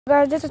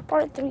Guys, this is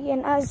part 3,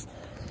 and as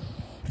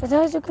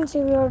you can see,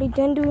 we already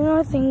done doing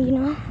our thing, you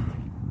know.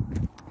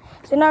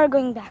 So now we're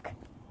going back,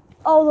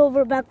 all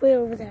over, back way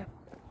over there.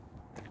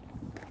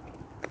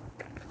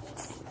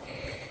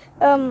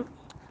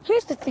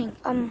 Here's the thing.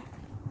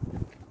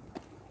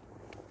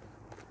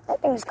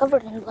 That thing is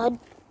covered in blood.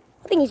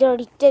 I think he's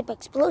already dead by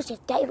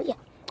explosive diarrhea.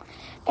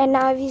 And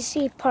now, if you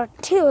see part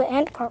 2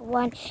 and part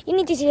 1, you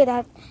need to see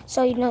that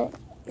so you know,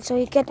 so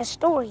you get the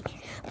story.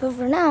 But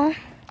for now,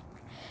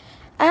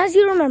 as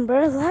you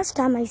remember, last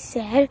time I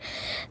said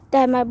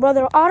that my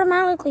brother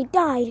automatically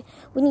died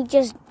when he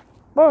just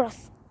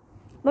birthed.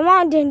 My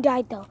mom didn't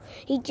die though.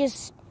 He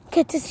just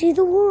get to see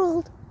the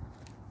world.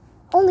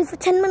 Only for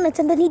 10 minutes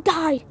and then he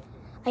died.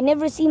 I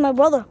never see my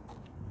brother.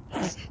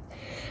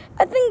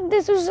 I think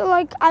this was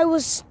like I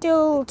was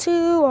still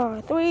 2 or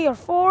 3 or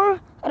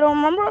 4. I don't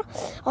remember.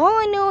 All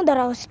I know that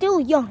I was still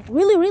young.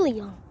 Really, really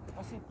young.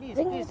 I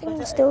think it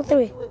was still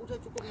 3.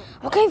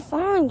 Okay,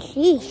 fine.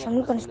 Sheesh, I'm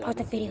not going to pause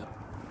the video.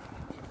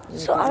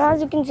 So as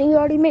you can see, we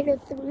already made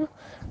it through.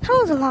 That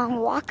was a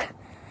long walk.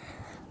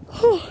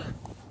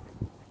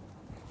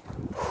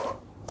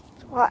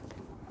 What?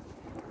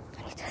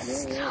 I need to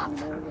stop.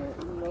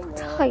 I'm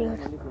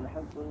tired.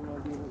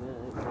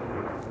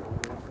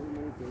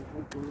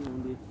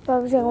 So I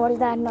was saying, what is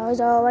that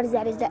noise? Oh, what is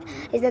that? Is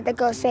that the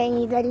ghost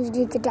saying that you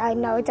need to die?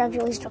 No, it's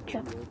actually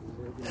structure.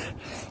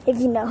 If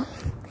you know.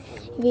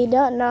 If you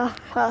don't know,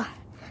 well,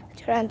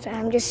 that's your answer.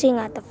 I'm just seeing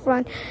at the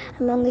front.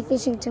 I'm only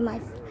facing to my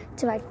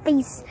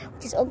face,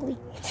 which is ugly.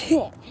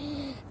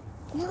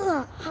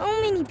 Look,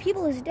 how many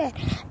people is dead?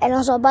 And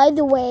also, by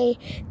the way,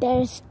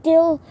 there's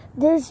still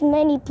this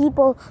many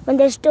people when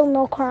there's still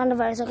no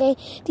coronavirus, okay?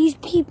 These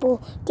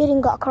people didn't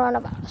got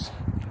coronavirus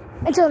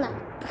until now,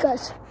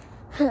 because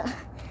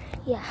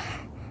yeah,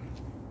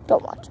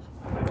 don't watch.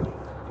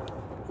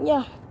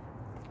 Yeah,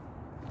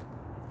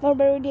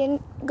 nobody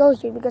didn't go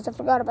here because I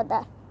forgot about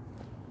that.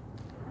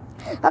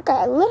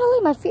 Okay, literally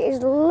my feet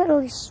is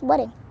literally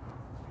sweating.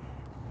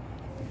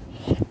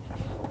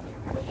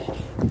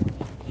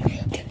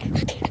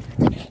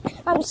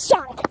 I'm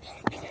Sonic.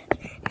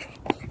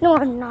 No,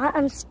 I'm not.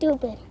 I'm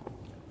stupid.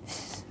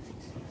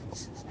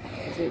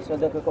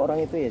 Sudah ke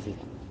orang itu ya sih.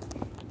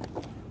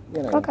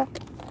 Okay.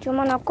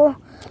 Cuman aku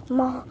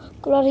mau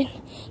keluarin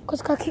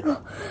kos kakiku.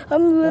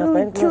 I'm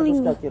literally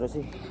killing me.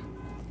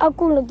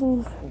 Aku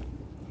lagi.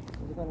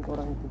 Bukan ke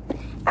orang itu.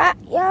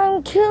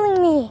 You're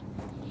killing me.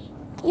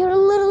 You're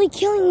literally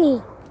killing me.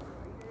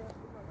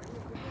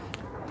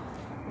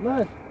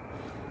 Mas.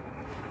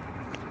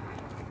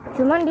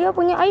 Cuman dia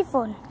punya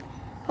iPhone.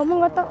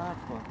 Kamu nggak tahu?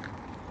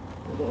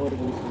 Ada orang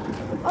di sini.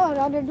 Oh,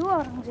 ada 2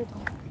 orang di situ.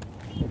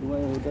 2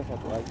 yang udah,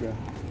 1 aja.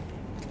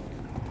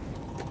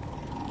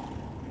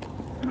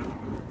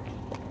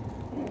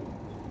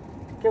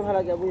 كيف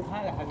حالك يا ابوي؟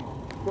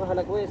 كيف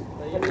حالك كويس؟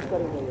 خليك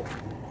تكرم وياه.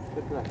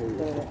 تطلع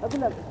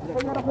أبدا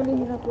خلينا نروح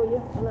هنا شوية.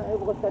 أنا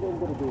أبغى أستريح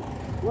برضو.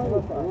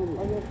 والله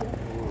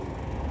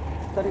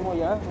تستريح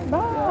وياه؟ لا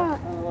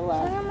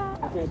والله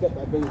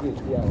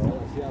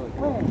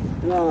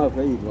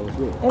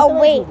Oh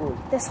wait,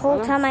 this whole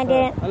time I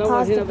didn't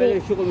pause the video.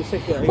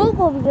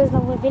 Well, because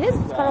no videos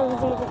is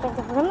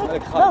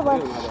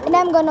and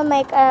I'm gonna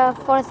make a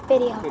 4th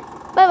video.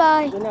 Bye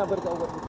bye.